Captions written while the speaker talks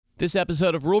This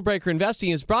episode of Rule Breaker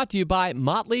Investing is brought to you by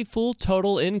Motley Fool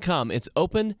Total Income. It's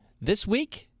open this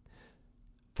week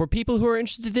for people who are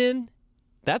interested in,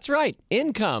 that's right,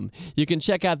 income. You can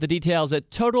check out the details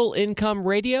at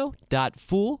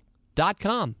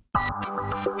totalincomeradio.fool.com.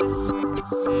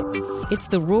 It's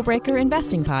the Rule Breaker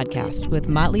Investing Podcast with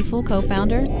Motley Fool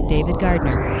co-founder David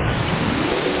Gardner.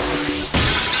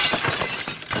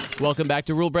 Welcome back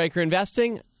to Rule Breaker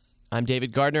Investing. I'm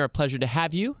David Gardner. A pleasure to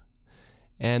have you.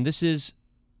 And this is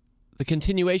the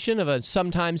continuation of a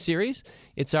sometime series.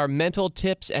 It's our mental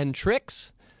tips and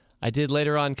tricks. I did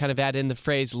later on kind of add in the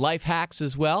phrase Lifehacks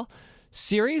as well.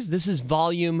 Series, this is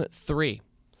volume 3.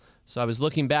 So I was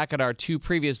looking back at our 2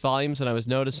 previous volumes and I was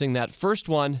noticing that first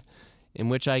one in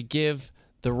which I give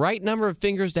the right number of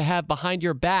fingers to have behind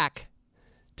your back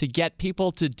to get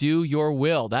people to do your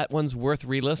will. That one's worth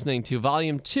re-listening to.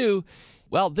 Volume 2,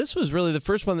 well, this was really the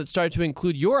first one that started to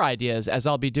include your ideas, as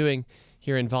I'll be doing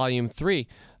here in Volume 3.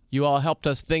 You all helped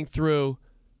us think through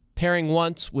pairing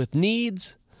wants with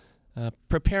needs,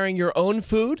 preparing your own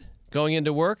food, going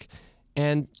into work,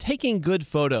 and taking good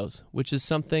photos, which is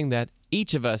something that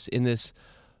each of us in this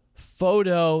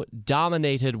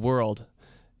photo-dominated world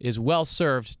is well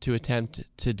served to attempt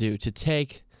to do, to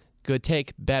take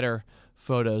better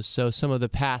photos. So some of the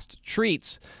past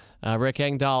treats, Rick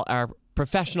Engdahl, our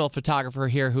professional photographer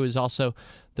here, who is also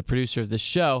the producer of this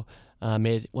show,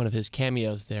 made one of his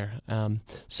cameos there.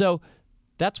 So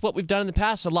that's what we've done in the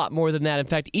past, a lot more than that. In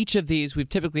fact, each of these, we've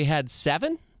typically had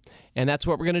 7, and that's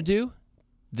what we're going to do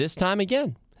this time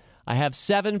again. I have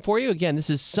 7 for you. Again,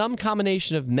 this is some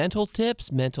combination of mental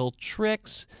tips, mental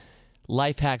tricks,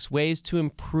 life hacks, ways to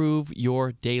improve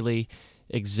your daily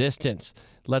existence.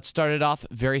 Let's start it off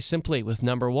very simply with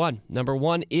number 1. Number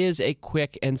 1 is a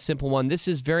quick and simple one. This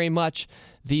is very much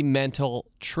the mental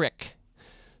trick.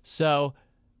 So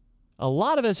a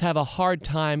lot of us have a hard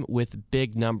time with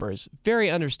big numbers. Very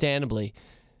understandably,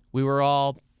 we were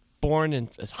all born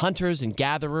as hunters and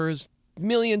gatherers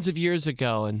millions of years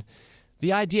ago, and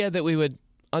the idea that we would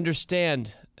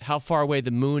understand how far away the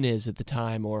moon is at the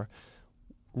time, or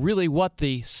really what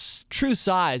the true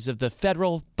size of the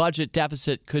federal budget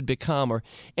deficit could become, or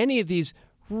any of these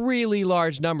really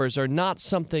large numbers, are not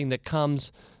something that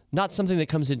comes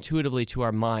intuitively to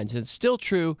our minds. And it's still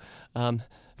true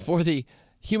for the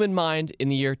human mind in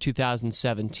the year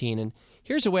 2017. And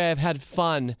here's a way I've had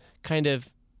fun kind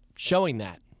of showing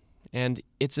that. And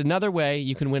it's another way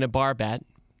you can win a bar bet.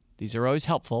 These are always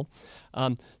helpful.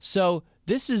 So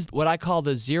this is what I call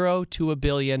the 0 to a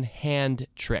billion hand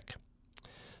trick.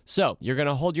 So you're going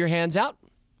to hold your hands out,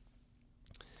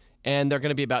 and they're going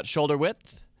to be about shoulder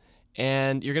width.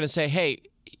 And you're going to say, hey,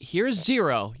 here's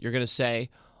 0, you're going to say,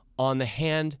 on the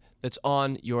hand that's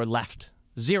on your left.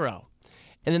 0.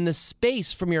 And then the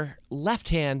space from your left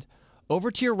hand over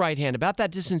to your right hand, about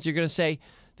that distance, you're going to say,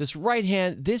 this right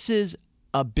hand, this is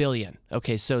a billion.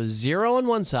 Okay, so 0 on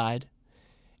one side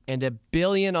and a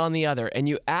billion on the other. And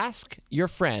you ask your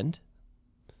friend,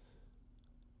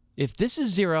 if this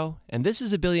is 0 and this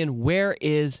is a billion, where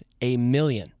is a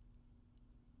million?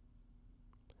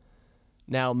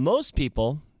 Now, most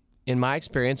people, in my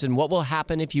experience, and what will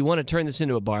happen if you want to turn this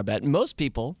into a bar bet, most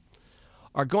people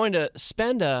are going to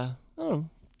spend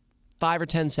 5 or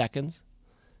 10 seconds,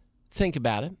 think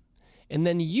about it, and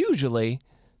then usually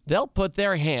they'll put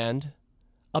their hand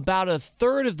about a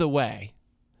third of the way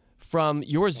from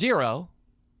your 0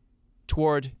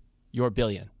 toward your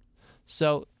billion.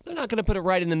 So they're not going to put it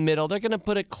right in the middle. They're going to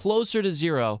put it closer to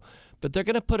 0, but they're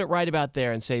going to put it right about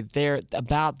there and say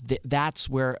that's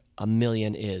where a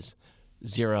million is,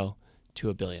 0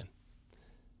 to a billion.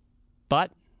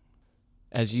 But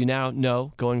as you now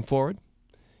know, going forward,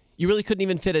 you really couldn't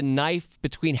even fit a knife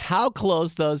between how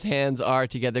close those hands are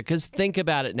together, because think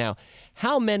about it now.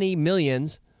 How many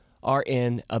millions are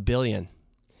in a billion?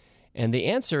 And the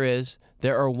answer is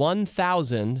there are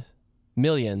 1,000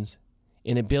 millions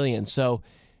in a billion. So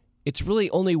it's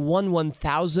really only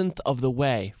 1/1000th of the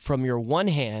way from your one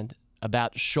hand,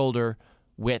 about shoulder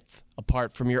width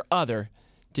apart from your other,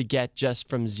 to get just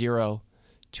from 0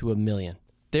 to a million.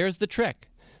 There's the trick.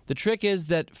 The trick is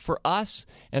that for us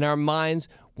and our minds,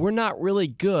 we're not really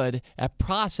good at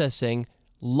processing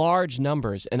large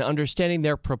numbers and understanding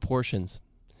their proportions.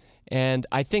 And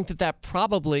I think that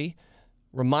probably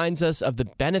reminds us of the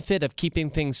benefit of keeping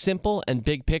things simple and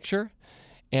big picture,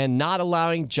 and not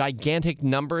allowing gigantic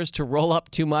numbers to roll up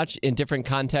too much in different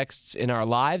contexts in our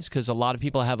lives, because a lot of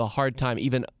people have a hard time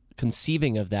even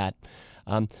conceiving of that.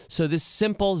 So this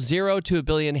simple 0 to a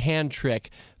billion hand trick,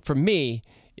 for me,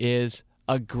 is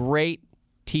a great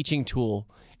teaching tool,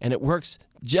 and it works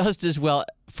just as well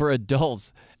for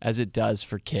adults as it does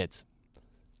for kids.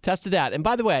 tested that. And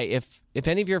by the way, if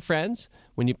any of your friends,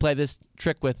 when you play this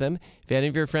trick with them, if any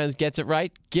of your friends gets it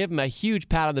right, give them a huge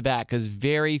pat on the back, because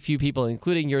very few people,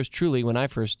 including yours truly when I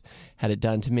first had it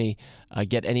done to me,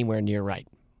 get anywhere near right.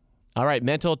 All right,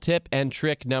 mental tip and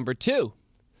trick number 2.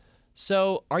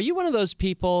 So are you one of those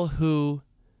people who,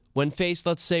 when faced,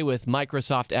 let's say, with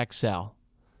Microsoft Excel,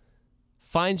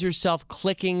 finds yourself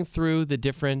clicking through the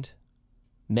different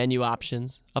menu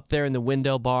options up there in the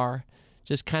window bar,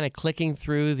 just kind of clicking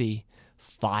through the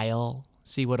file,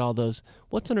 see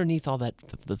what's underneath all that,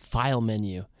 the file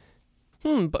menu?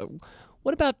 But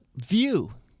what about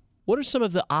view? What are some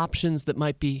of the options that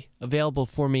might be available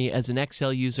for me as an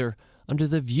Excel user under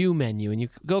the view menu? And you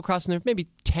go across and there are maybe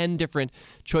 10 different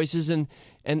choices, and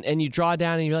you draw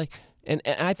down and you're like, and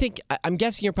I'm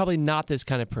guessing you're probably not this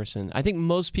kind of person. I think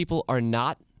most people are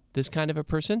not this kind of a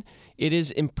person. It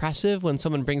is impressive when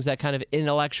someone brings that kind of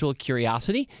intellectual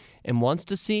curiosity and wants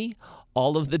to see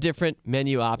all of the different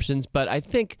menu options. But I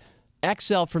think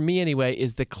Excel, for me anyway,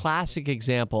 is the classic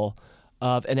example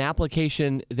of an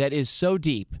application that is so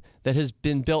deep, that has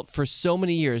been built for so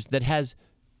many years, that has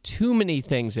too many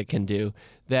things it can do,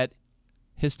 that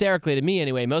hysterically, to me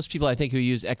anyway, most people I think who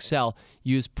use Excel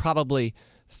use probably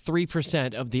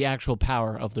 3% of the actual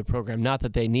power of the program. Not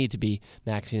that they need to be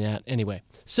maxing out anyway.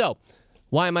 So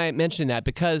why am I mentioning that?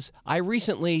 Because I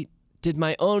recently did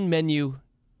my own menu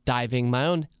diving, my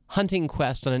own hunting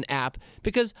quest on an app,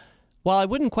 because while I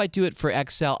wouldn't quite do it for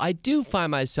Excel, I do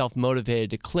find myself motivated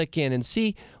to click in and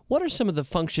see what are some of the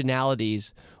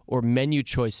functionalities or menu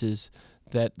choices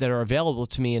that are available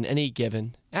to me in any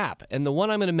given app. And the one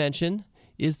I'm going to mention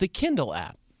is the Kindle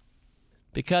app.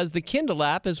 Because the Kindle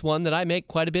app is one that I make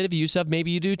quite a bit of use of.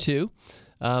 Maybe you do too.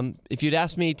 If you'd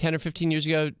asked me 10 or 15 years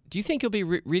ago, do you think you'll be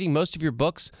reading most of your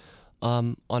books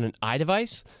on an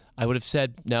iDevice? I would have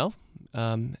said no.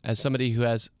 As somebody who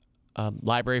has a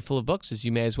library full of books, as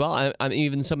you may as well. I'm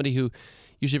even somebody who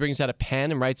usually brings out a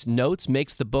pen and writes notes,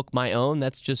 makes the book my own.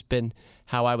 That's just been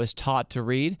how I was taught to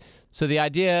read. So the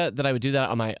idea that I would do that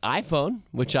on my iPhone,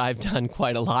 which I've done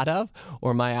quite a lot of,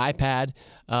 or my iPad,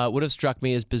 would have struck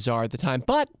me as bizarre at the time.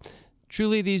 But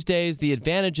truly these days, the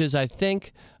advantages, I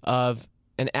think, of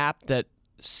an app that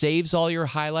saves all your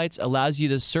highlights, allows you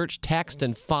to search text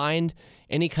and find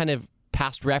any kind of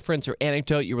past reference or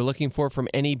anecdote you were looking for from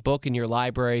any book in your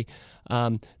library.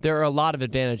 There are a lot of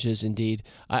advantages indeed.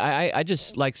 I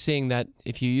just like seeing that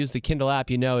if you use the Kindle app,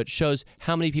 you know, it shows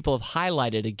how many people have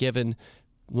highlighted a given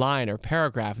line or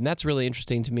paragraph, and that's really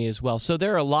interesting to me as well. So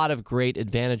there are a lot of great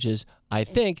advantages, I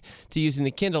think, to using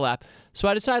the Kindle app. So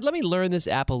I decided, let me learn this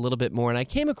app a little bit more, and I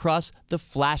came across the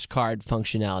flashcard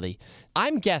functionality.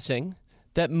 I'm guessing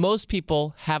that most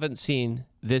people haven't seen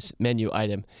this menu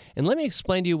item. And let me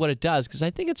explain to you what it does, because I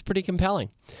think it's pretty compelling.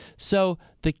 So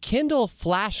the Kindle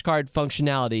flashcard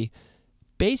functionality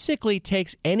basically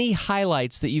takes any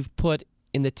highlights that you've put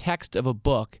in the text of a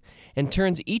book and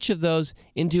turns each of those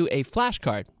into a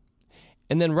flashcard.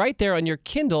 And then right there on your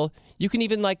Kindle, you can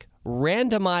even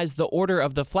randomize the order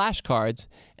of the flashcards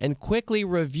and quickly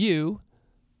review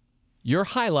your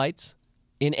highlights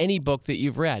in any book that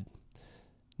you've read.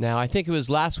 Now, I think it was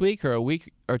last week or a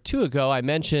week or two ago, I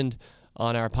mentioned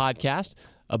on our podcast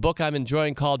a book I'm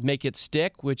enjoying called Make It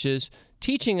Stick, which is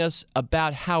teaching us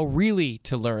about how really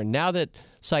to learn. Now that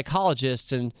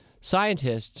psychologists and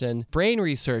scientists and brain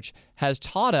research has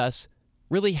taught us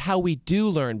really how we do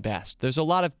learn best. There's a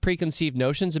lot of preconceived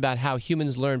notions about how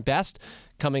humans learn best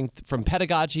coming from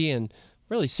pedagogy and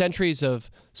really centuries of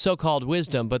so-called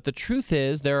wisdom. But the truth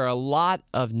is there are a lot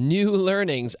of new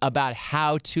learnings about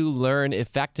how to learn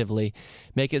effectively.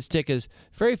 Make It Stick is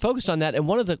very focused on that. And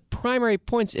one of the primary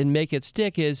points in Make It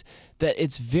Stick is that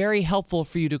it's very helpful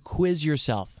for you to quiz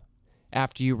yourself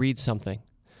after you read something.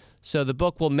 So the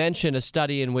book will mention a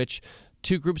study in which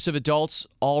two groups of adults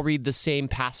all read the same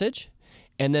passage,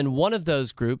 and then one of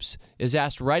those groups is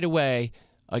asked right away,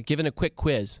 given a quick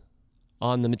quiz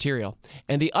on the material,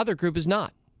 and the other group is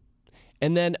not.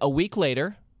 And then a week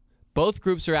later, both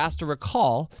groups are asked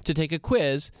to take a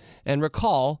quiz and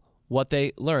recall what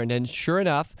they learned. And sure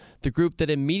enough, the group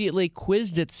that immediately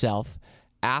quizzed itself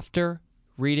after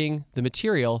reading the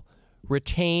material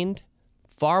retained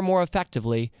far more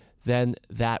effectively than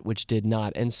that which did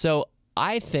not. And so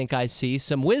I think I see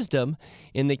some wisdom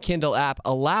in the Kindle app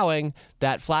allowing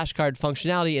that flashcard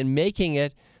functionality and making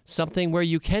it something where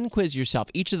you can quiz yourself.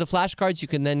 Each of the flashcards, you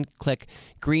can then click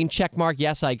green check mark,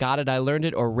 yes, I got it, I learned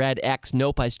it, or red X,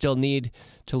 nope, I still need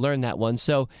to learn that one.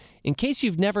 So in case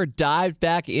you've never dived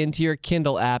back into your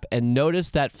Kindle app and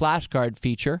noticed that flashcard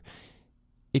feature,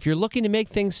 if you're looking to make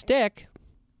things stick,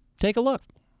 take a look.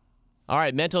 All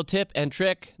right, mental tip and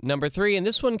trick number 3, and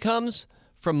this one comes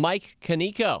from Mike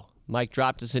Kaneko. Mike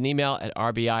dropped us an email at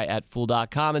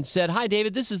rbi@fool.com and said, "Hi,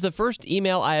 David. This is the first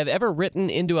email I have ever written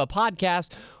into a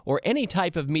podcast or any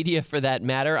type of media for that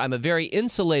matter. I'm a very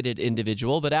insulated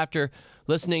individual, but after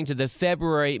listening to the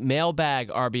February Mailbag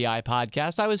RBI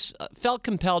podcast, I felt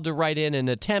compelled to write in an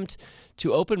attempt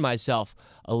to open myself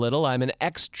a little. I'm an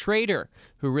ex-trader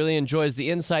who really enjoys the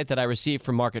insight that I receive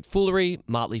from Market Foolery,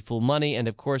 Motley Fool Money, and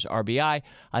of course RBI.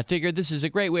 I figured this is a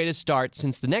great way to start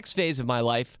since the next phase of my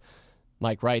life,"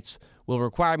 Mike writes, "will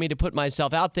require me to put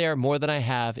myself out there more than I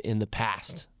have in the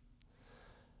past.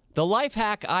 The life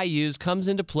hack I use comes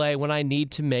into play when I need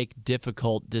to make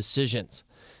difficult decisions.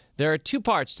 There are two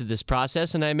parts to this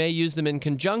process, and I may use them in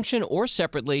conjunction or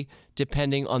separately,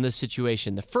 depending on the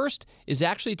situation. The first is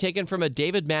actually taken from a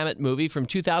David Mamet movie from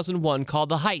 2001 called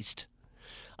The Heist.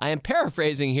 I am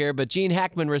paraphrasing here, but Gene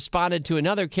Hackman responded to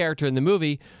another character in the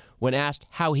movie when asked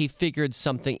how he figured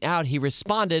something out. He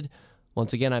responded,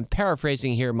 once again, I'm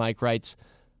paraphrasing here, Mike writes,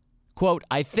 quote,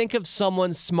 "I think of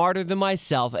someone smarter than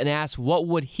myself and ask what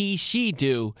would she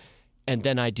do, and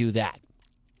then I do that."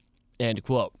 End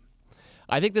quote.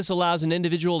 I think this allows an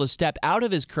individual to step out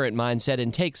of his current mindset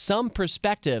and take some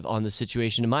perspective on the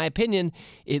situation. In my opinion,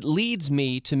 it leads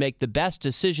me to make the best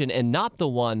decision and not the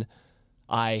one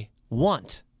I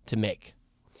want to make.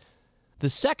 The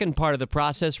second part of the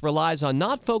process relies on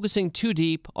not focusing too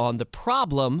deep on the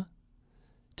problem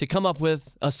to come up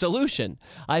with a solution.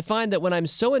 I find that when I'm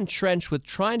so entrenched with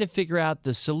trying to figure out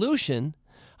the solution,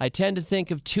 I tend to think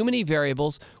of too many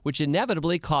variables, which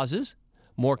inevitably causes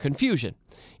more confusion.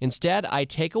 Instead, I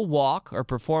take a walk or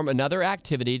perform another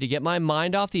activity to get my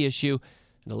mind off the issue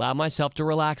and allow myself to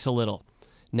relax a little.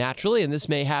 Naturally, and this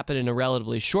may happen in a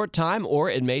relatively short time or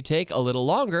it may take a little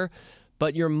longer,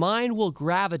 but your mind will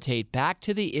gravitate back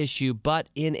to the issue, but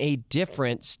in a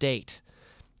different state.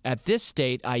 At this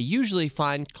state, I usually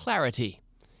find clarity,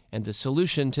 and the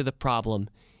solution to the problem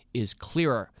is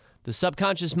clearer. The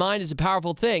subconscious mind is a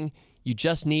powerful thing. You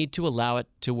just need to allow it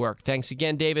to work. Thanks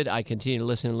again, David. I continue to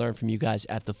listen and learn from you guys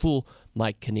at The Fool,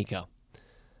 Mike Kaneko.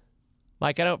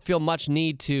 Mike, I don't feel much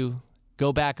need to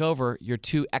go back over your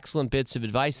two excellent bits of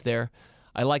advice there.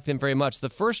 I like them very much. The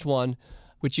first one,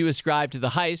 which you ascribed to The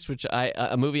Heist, which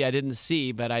a movie I didn't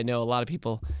see, but I know a lot of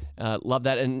people love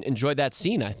that and enjoyed that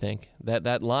scene, I think.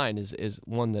 That line is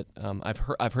one that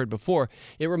I've heard before.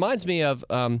 It reminds me of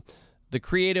the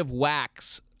creative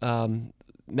wax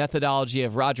methodology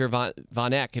of Roger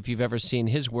Von Eck, if you've ever seen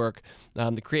his work.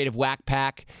 The Creative Whack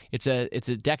Pack. It's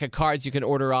a deck of cards you can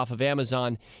order off of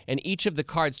Amazon, and each of the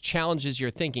cards challenges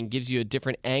your thinking, gives you a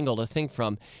different angle to think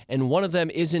from. And one of them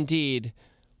is indeed,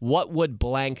 what would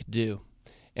blank do?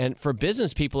 And for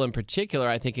business people in particular,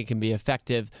 I think it can be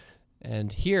effective.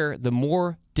 And here, the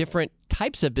more different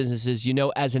types of businesses you know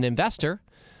as an investor,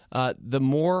 the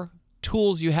more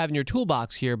tools you have in your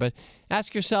toolbox here. But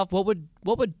ask yourself, what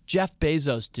would Jeff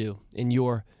Bezos do in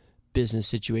your business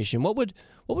situation? What would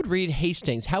Reed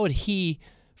Hastings, how would he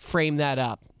frame that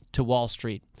up to Wall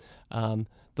Street? The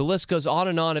list goes on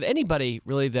and on of anybody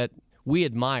really that we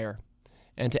admire.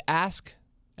 And to ask,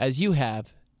 as you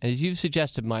have, as you've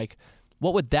suggested, Mike,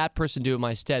 what would that person do in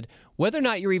my stead? Whether or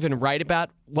not you're even right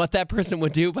about what that person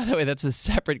would do, by the way, that's a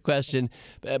separate question.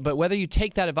 But whether you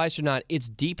take that advice or not, it's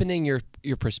deepening your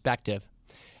perspective,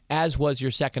 as was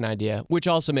your second idea, which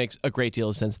also makes a great deal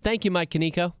of sense. Thank you, Mike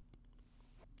Kaneko.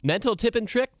 Mental tip and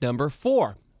trick number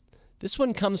 4. This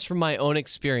one comes from my own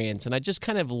experience, and I just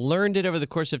kind of learned it over the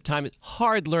course of time. It's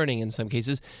hard learning in some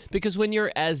cases, because when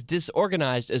you're as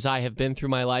disorganized as I have been through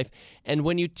my life, and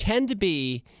when you tend to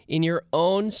be in your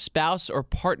own spouse or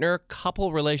partner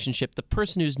couple relationship, the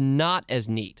person who's not as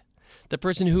neat, the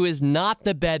person who is not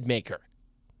the bed maker.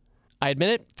 I admit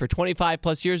it, for 25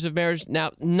 plus years of marriage, now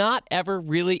not ever,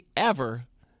 really ever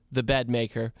the bed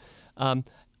maker.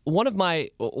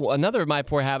 Another of my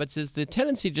poor habits is the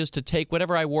tendency just to take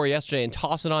whatever I wore yesterday and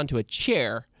toss it onto a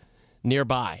chair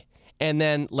nearby, and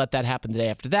then let that happen the day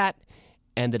after that,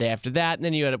 and the day after that, and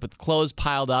then you end up with clothes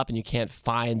piled up, and you can't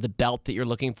find the belt that you're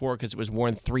looking for because it was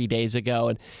worn 3 days ago.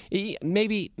 And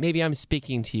maybe I'm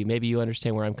speaking to you. Maybe you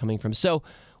understand where I'm coming from. So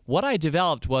what I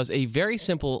developed was a very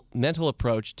simple mental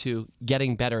approach to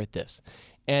getting better at this,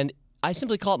 and I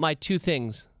simply call it my 2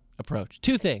 things approach.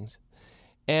 2 things.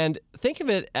 And think of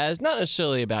it as not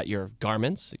necessarily about your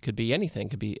garments. It could be anything.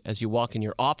 It could be as you walk in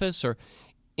your office or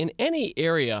in any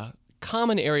area,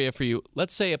 common area for you.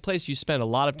 Let's say a place you spend a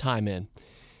lot of time in.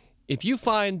 If you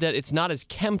find that it's not as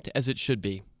kempt as it should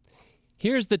be,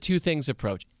 here's the 2 things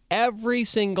approach. Every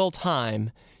single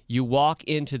time you walk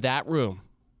into that room,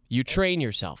 you train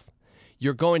yourself.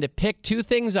 You're going to pick 2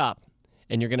 things up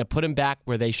and you're going to put them back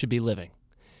where they should be living.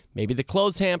 Maybe the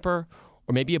clothes hamper,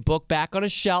 or maybe a book back on a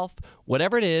shelf,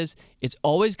 whatever it is, it's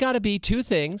always got to be 2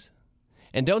 things.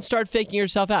 And don't start faking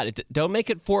yourself out. Don't make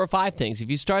it 4 or 5 things. If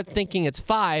you start thinking it's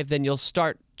 5, then you'll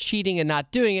start cheating and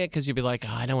not doing it because you'll be like,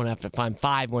 I don't want to have to find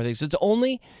 5 more things. It's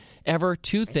only ever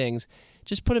 2 things.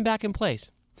 Just put them back in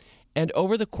place. And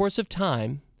over the course of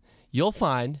time, you'll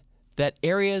find that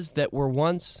areas that were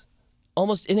once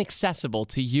almost inaccessible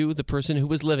to you, the person who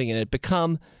was living in it,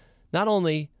 become not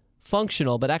only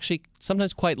functional, but actually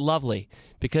sometimes quite lovely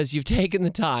because you've taken the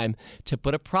time to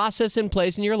put a process in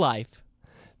place in your life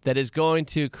that is going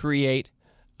to create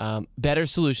better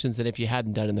solutions than if you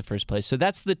hadn't done it in the first place. So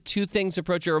that's the 2 things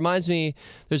approach. It reminds me,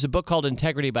 there's a book called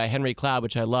Integrity by Henry Cloud,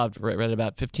 which I loved, read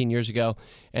about 15 years ago.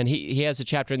 And he has a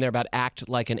chapter in there about act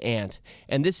like an ant.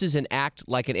 And this is an act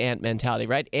like an ant mentality,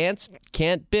 right? Ants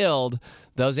can't build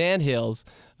those anthills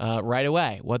right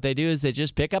away. What they do is they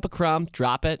just pick up a crumb,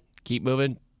 drop it, keep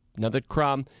moving, another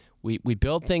crumb. We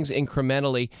build things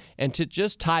incrementally. And to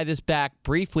just tie this back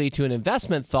briefly to an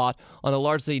investment thought on a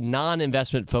largely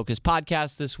non-investment focused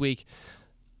podcast this week,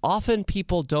 often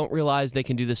people don't realize they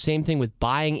can do the same thing with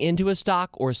buying into a stock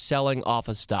or selling off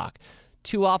a stock.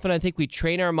 Too often, I think we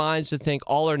train our minds to think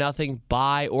all or nothing,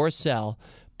 buy or sell,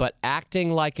 but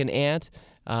acting like an ant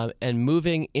and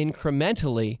moving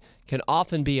incrementally can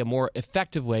often be a more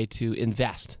effective way to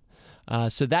invest.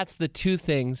 So that's the 2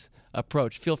 things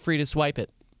approach. Feel free to swipe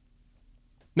it.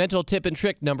 Mental tip and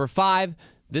trick number 5.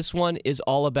 This one is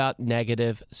all about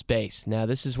negative space. Now,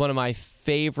 this is one of my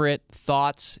favorite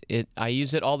thoughts. I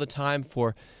use it all the time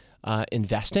for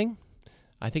investing.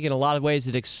 I think in a lot of ways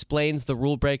it explains the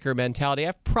rule breaker mentality.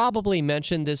 I've probably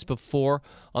mentioned this before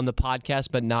on the podcast,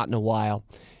 but not in a while.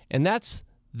 And that's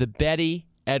the Betty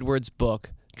Edwards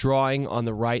book, Drawing on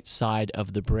the Right Side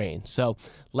of the Brain. So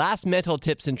last mental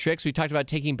tips and tricks, we talked about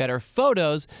taking better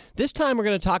photos. This time we're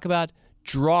going to talk about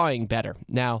drawing better.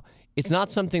 Now, it's not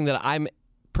something that I'm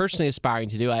personally aspiring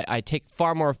to do. I take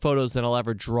far more photos than I'll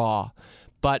ever draw.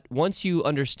 But once you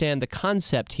understand the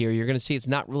concept here, you're going to see it's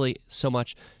not really so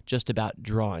much just about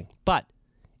drawing. But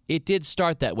it did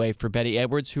start that way for Betty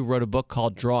Edwards, who wrote a book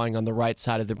called Drawing on the Right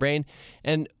Side of the Brain.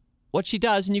 And what she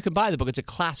does, and you can buy the book, it's a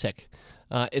classic.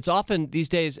 It's often these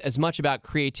days as much about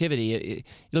creativity.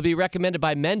 It'll be recommended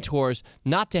by mentors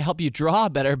not to help you draw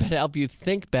better, but to help you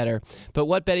think better. But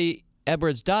what Betty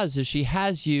Edwards does is she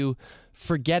has you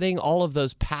forgetting all of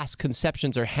those past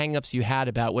conceptions or hang-ups you had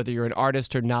about whether you're an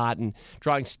artist or not, and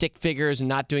drawing stick figures and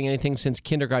not doing anything since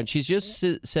kindergarten. She just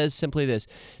says simply this: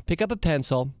 pick up a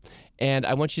pencil, and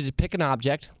I want you to pick an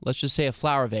object, let's just say a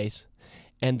flower vase,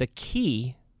 and the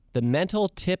key, the mental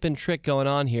tip and trick going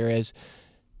on here is,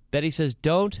 Betty says,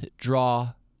 don't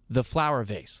draw the flower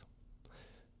vase.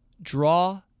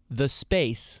 Draw the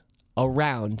space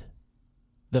around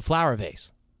the flower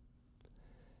vase.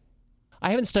 I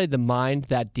haven't studied the mind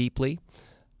that deeply.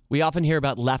 We often hear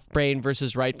about left brain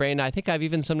versus right brain. I think I've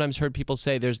even sometimes heard people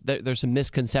say there's some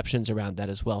misconceptions around that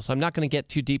as well. So I'm not going to get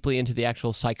too deeply into the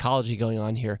actual psychology going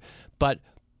on here. But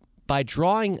by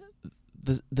drawing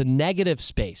the negative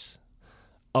space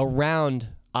around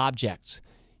objects,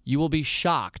 you will be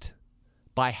shocked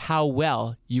by how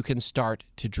well you can start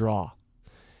to draw.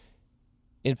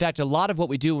 In fact, a lot of what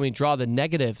we do when we draw the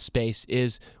negative space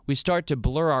is we start to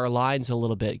blur our lines a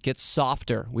little bit, get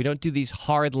softer. We don't do these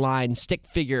hard line, stick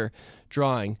figure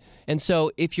drawing. And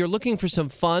so if you're looking for some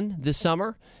fun this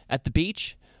summer at the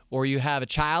beach, or you have a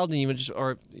child and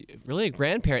or really a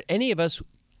grandparent, any of us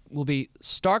will be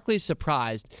starkly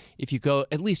surprised if you go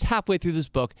at least halfway through this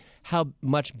book how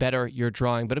much better you're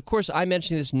drawing. But of course, I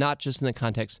mention this not just in the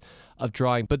context of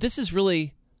drawing, but this is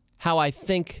really how I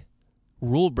think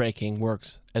rule breaking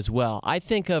works as well. I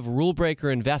think of rule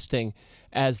breaker investing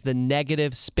as the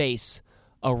negative space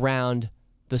around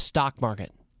the stock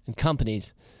market and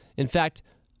companies. In fact,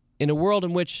 in a world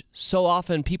in which so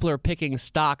often people are picking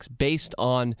stocks based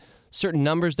on certain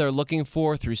numbers they're looking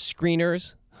for through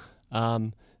screeners,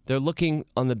 they're looking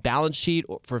on the balance sheet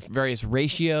for various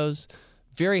ratios,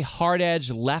 very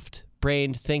hard-edged,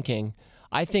 left-brained thinking.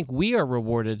 I think we are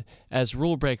rewarded as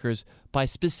rule breakers by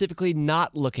specifically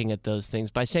not looking at those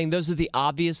things, by saying those are the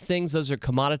obvious things, those are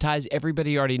commoditized,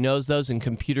 everybody already knows those, and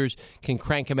computers can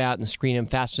crank them out and screen them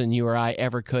faster than you or I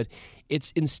ever could.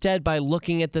 It's instead by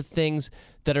looking at the things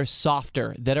that are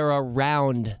softer, that are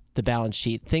around the balance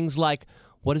sheet. Things like,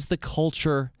 what is the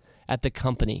culture at the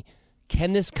company?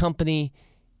 Can this company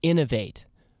innovate?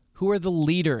 Who are the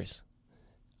leaders?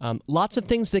 Lots of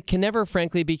things that can never,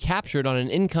 frankly, be captured on an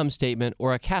income statement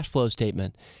or a cash flow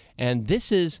statement. And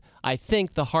this is, I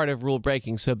think, the heart of rule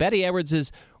breaking. So Betty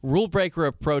Edwards' rule breaker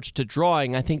approach to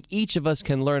drawing, I think each of us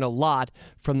can learn a lot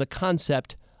from the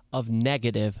concept of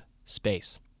negative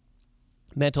space.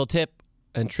 Mental tip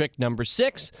and trick number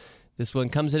 6. This one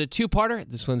comes in a two-parter.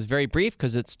 This one's very brief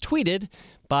because it's tweeted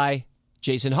by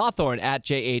Jason Hawthorne at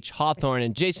JH Hawthorne.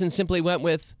 And Jason simply went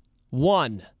with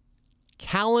 1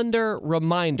 calendar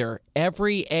reminder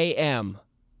every AM.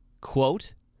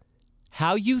 Quote,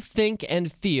 how you think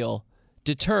and feel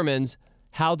determines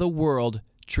how the world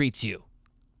treats you.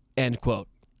 End quote.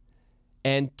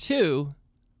 And 2,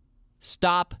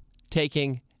 stop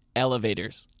taking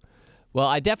elevators. Well,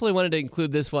 I definitely wanted to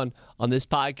include this one on this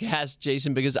podcast,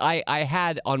 Jason, because I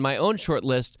had on my own short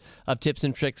list of tips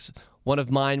and tricks one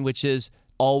of mine, which is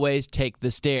always take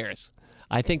the stairs.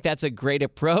 I think that's a great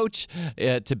approach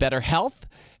to better health.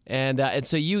 And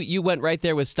so you went right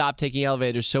there with stop taking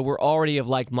elevators. So we're already of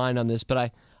like mind on this,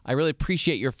 but I really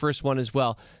appreciate your first one as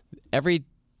well. Every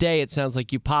day, it sounds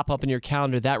like you pop up in your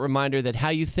calendar that reminder that how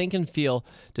you think and feel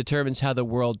determines how the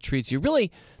world treats you.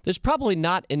 Really, there's probably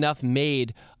not enough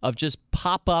made of just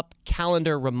pop-up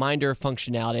calendar reminder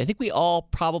functionality. I think we all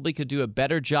probably could do a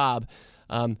better job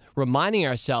reminding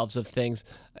ourselves of things.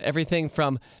 Everything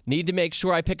from need to make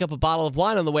sure I pick up a bottle of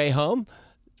wine on the way home,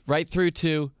 right through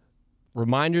to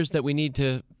reminders that we need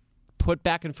to put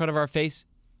back in front of our face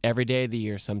every day of the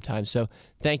year sometimes. So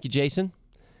thank you, Jason.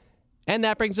 And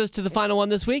that brings us to the final one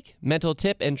this week, mental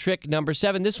tip and trick number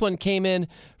 7. This one came in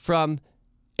from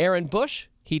Aaron Bush.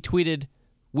 He tweeted,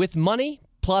 with money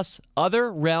plus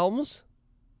other realms,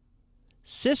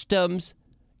 systems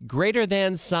greater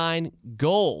than sign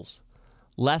goals.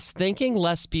 Less thinking,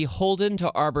 less beholden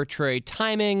to arbitrary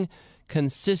timing,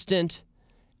 consistent,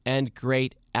 and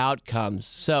great outcomes.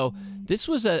 So this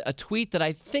was a tweet that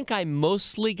I think I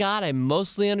mostly got. I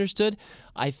mostly understood.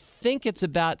 I think it's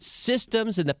about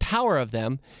systems and the power of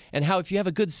them, and how if you have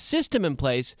a good system in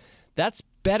place, that's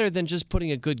better than just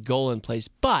putting a good goal in place.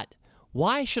 But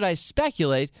why should I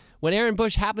speculate when Aaron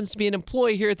Bush happens to be an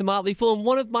employee here at the Motley Fool and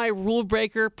one of my Rule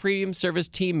Breaker Premium Service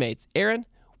teammates? Aaron,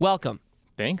 welcome.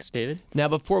 Thanks, David. Now,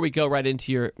 before we go right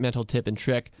into your mental tip and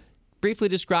trick, briefly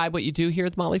describe what you do here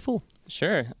at the Motley Fool.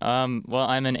 Sure. Well,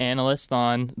 I'm an analyst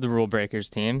on the Rule Breakers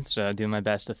team, so I do my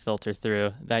best to filter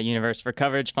through that universe for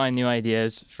coverage, find new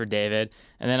ideas for David.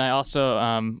 And then I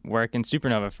also work in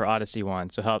Supernova for Odyssey One,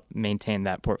 so help maintain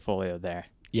that portfolio there.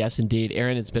 Yes, indeed.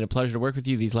 Aaron, it's been a pleasure to work with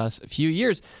you these last few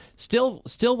years. Still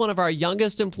one of our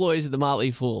youngest employees at the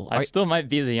Motley Fool. I still might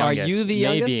be the youngest. Are you the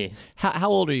Maybe. youngest? How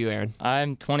old are you, Aaron?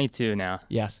 I'm 22 now.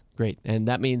 Yes, great. And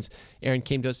that means Aaron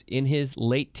came to us in his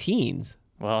late teens.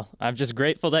 Well, I'm just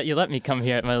grateful that you let me come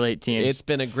here at my late teens. It's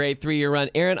been a great 3-year run.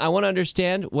 Aaron, I want to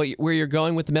understand where you're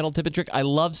going with the mental tip and trick. I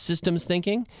love systems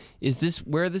thinking. Is this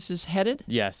where this is headed?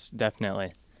 Yes,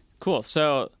 definitely. Cool.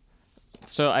 So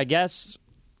I guess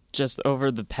just over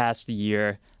the past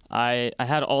year, I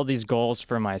had all these goals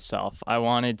for myself. I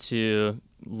wanted to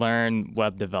learn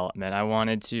web development. I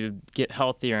wanted to get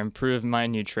healthier, improve my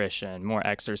nutrition, more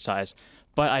exercise.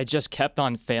 But I just kept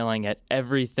on failing at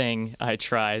everything I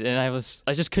tried, and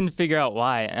I just couldn't figure out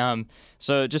why.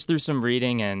 So just through some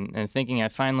reading and thinking,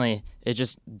 it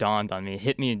just dawned on me,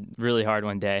 hit me really hard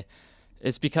one day.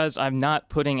 It's because I'm not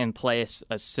putting in place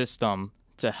a system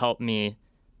to help me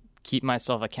keep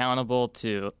myself accountable,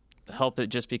 to help it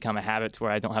just become a habit to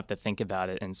where I don't have to think about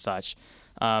it and such.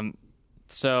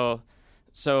 So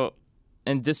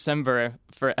in December,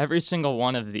 for every single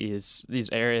one of these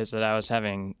areas that I was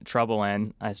having trouble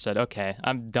in, I said, okay,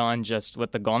 I'm done just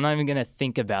with the goal. I'm not even going to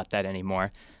think about that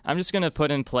anymore. I'm just going to put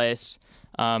in place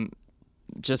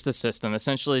just a system,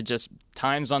 essentially just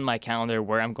times on my calendar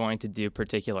where I'm going to do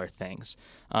particular things.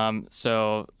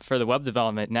 So for the web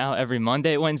development, now every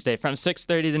Monday, Wednesday from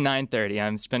 6:30 to 9:30,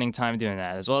 I'm spending time doing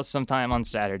that, as well as some time on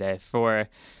Saturday. For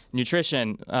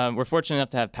nutrition, we're fortunate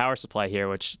enough to have Power Supply here,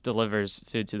 which delivers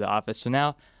food to the office. So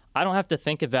now I don't have to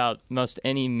think about most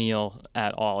any meal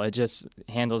at all. It just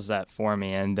handles that for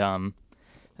me. And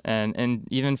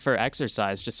even for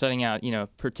exercise, just setting out,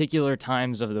 particular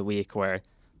times of the week where,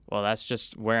 well, that's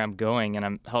just where I'm going and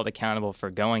I'm held accountable for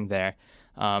going there.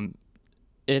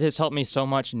 It has helped me so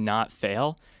much not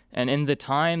fail. And in the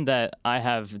time that I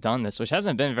have done this, which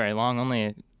hasn't been very long,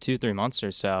 only 2-3 months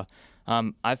or so,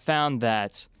 I've found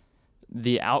that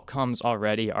the outcomes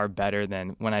already are better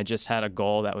than when I just had a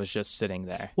goal that was just sitting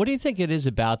there. What do you think it is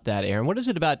about that, Aaron? What is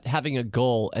it about having a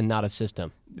goal and not a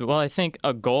system? Well, I think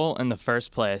a goal in the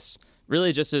first place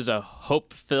really just is a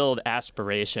hope-filled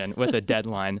aspiration with a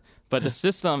deadline. But the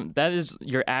system, that is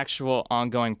your actual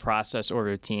ongoing process or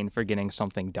routine for getting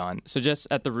something done. So just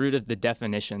at the root of the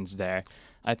definitions there,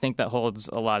 I think that holds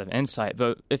a lot of insight.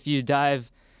 But if you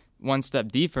dive one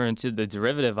step deeper into the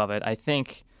derivative of it, I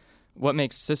think what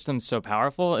makes systems so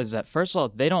powerful is that, first of all,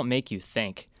 they don't make you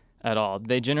think. at all.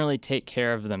 They generally take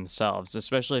care of themselves,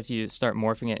 especially if you start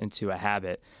morphing it into a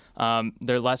habit.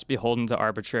 They're less beholden to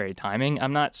arbitrary timing.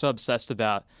 I'm not so obsessed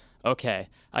about, okay,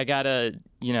 I gotta,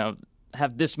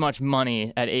 have this much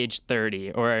money at age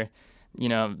 30, or,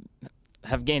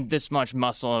 have gained this much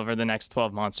muscle over the next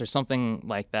 12 months or something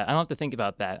like that. I don't have to think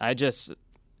about that. I just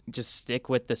stick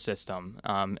with the system,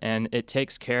 and it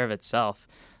takes care of itself.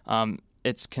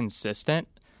 It's consistent.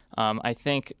 I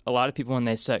think a lot of people, when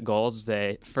they set goals,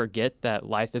 they forget that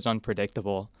life is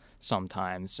unpredictable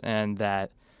sometimes, and that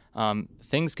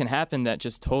things can happen that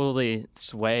just totally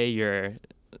sway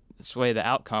the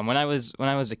outcome. When I was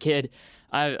a kid,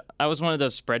 I was one of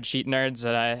those spreadsheet nerds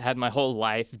that I had my whole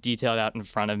life detailed out in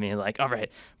front of me. Like, all right,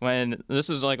 this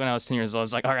was like when I was 10 years old. I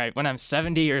was like, all right, when I'm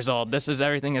 70 years old, this is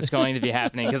everything that's going to be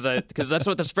happening, because that's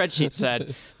what the spreadsheet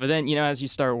said. But then, as you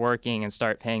start working and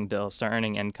start paying bills, start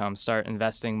earning income, start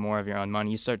investing more of your own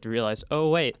money, you start to realize, oh,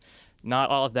 wait,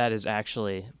 not all of that is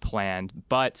actually planned.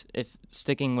 But if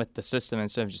sticking with the system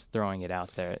instead of just throwing it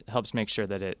out there, it helps make sure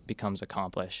that it becomes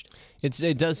accomplished.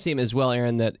 It does seem as well,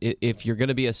 Aaron, that if you're going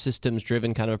to be a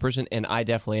systems-driven kind of a person, and I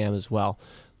definitely am as well,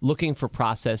 looking for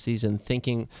processes and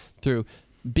thinking through,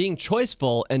 being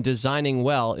choiceful and designing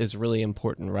well is really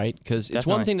important, right? Because it's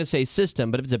one thing to say system,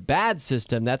 but if it's a bad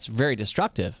system, that's very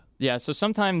destructive. Yeah, so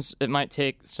sometimes it might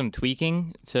take some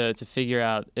tweaking to figure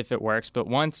out if it works, but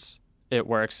once it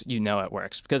works, it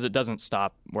works, because it doesn't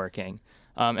stop working.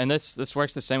 And this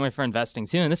works the same way for investing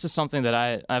too. And this is something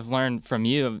that I've learned from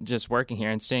you just working here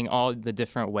and seeing all the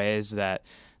different ways that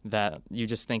you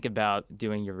just think about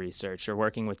doing your research or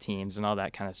working with teams and all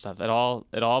that kind of stuff. It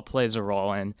all plays a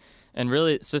role, and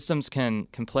really systems can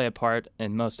play a part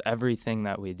in most everything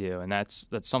that we do. And that's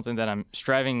something that I'm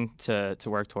striving to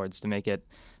work towards, to make it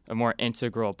a more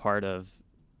integral part of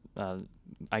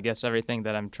I guess everything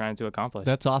that I'm trying to accomplish.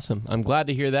 That's awesome. I'm glad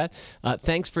to hear that.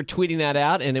 Thanks for tweeting that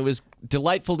out, and it was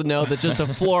delightful to know that just a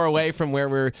floor away from where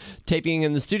we're taping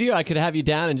in the studio, I could have you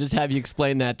down and just have you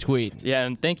explain that tweet. Yeah,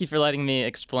 and thank you for letting me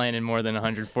explain in more than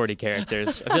 140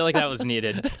 characters. I feel like that was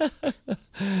needed.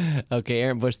 Okay,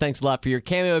 Aaron Bush, thanks a lot for your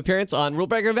cameo appearance on Rule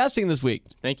Breaker Investing this week.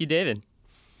 Thank you, David.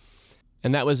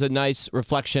 And that was a nice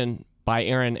reflection by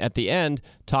Aaron at the end,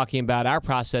 talking about our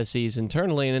processes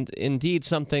internally, and indeed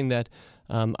something that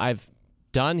I've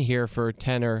done here for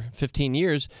 10 or 15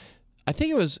 years. I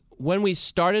think it was when we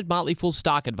started Motley Fool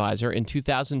Stock Advisor in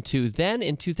 2002. Then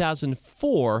in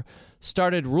 2004,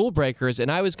 started Rule Breakers, and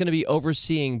I was going to be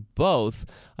overseeing both.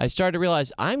 I started to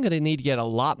realize I'm going to need to get a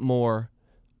lot more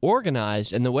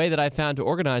organized, and the way that I found to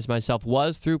organize myself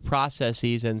was through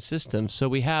processes and systems. So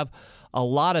we have a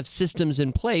lot of systems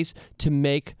in place to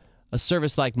make a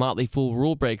service like Motley Fool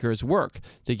Rule Breakers work,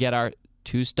 to get our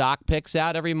 2 stock picks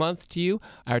out every month to you,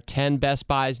 our 10 best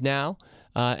buys now,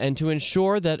 and to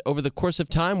ensure that over the course of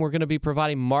time, we're going to be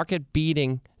providing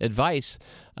market-beating advice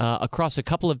across a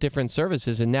couple of different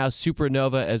services, and now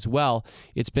Supernova as well.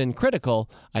 It's been critical,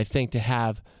 I think, to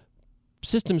have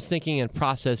systems thinking and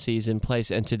processes in place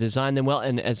and to design them well,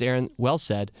 and as Aaron well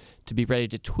said, to be ready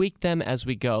to tweak them as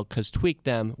we go, because tweak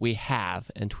them we have,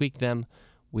 and tweak them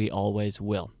we always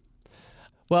will.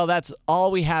 Well, that's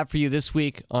all we have for you this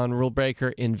week on Rule Breaker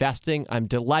Investing. I'm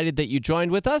delighted that you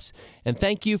joined with us, and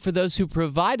thank you for those who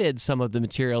provided some of the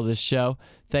material of this show.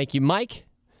 Thank you, Mike.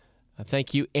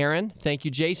 Thank you, Aaron. Thank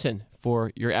you, Jason,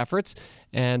 for your efforts.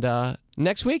 And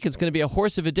next week, it's going to be a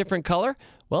horse of a different color.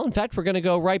 Well, in fact, we're going to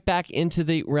go right back into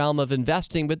the realm of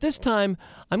investing, but this time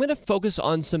I'm going to focus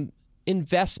on some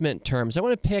investment terms. I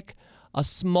want to pick a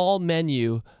small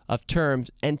menu of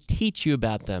terms and teach you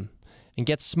about them, and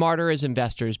get smarter as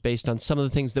investors based on some of the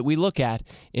things that we look at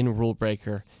in Rule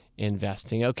Breaker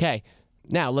Investing. Okay,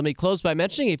 now let me close by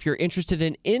mentioning, if you're interested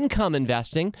in income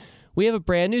investing, we have a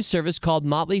brand new service called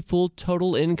Motley Fool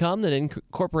Total Income that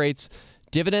incorporates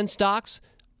dividend stocks,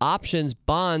 options,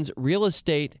 bonds, real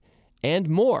estate, and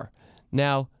more.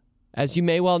 Now, as you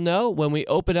may well know, when we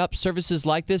open up services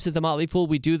like this at the Motley Fool,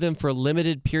 we do them for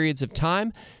limited periods of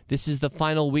time. This is the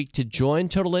final week to join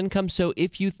Total Income, so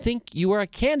if you think you are a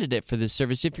candidate for this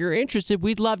service, if you're interested,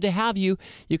 we'd love to have you.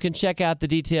 You can check out the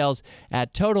details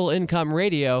at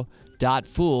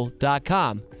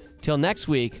totalincomeradio.fool.com. Till next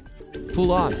week,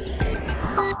 Fool on.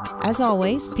 As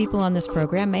always, people on this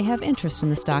program may have interest in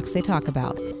the stocks they talk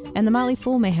about, and the Motley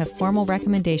Fool may have formal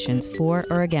recommendations for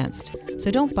or against.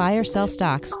 So don't buy or sell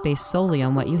stocks based solely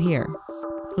on what you hear.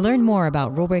 Learn more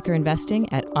about Rule Breaker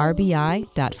Investing at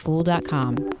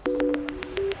rbi.fool.com.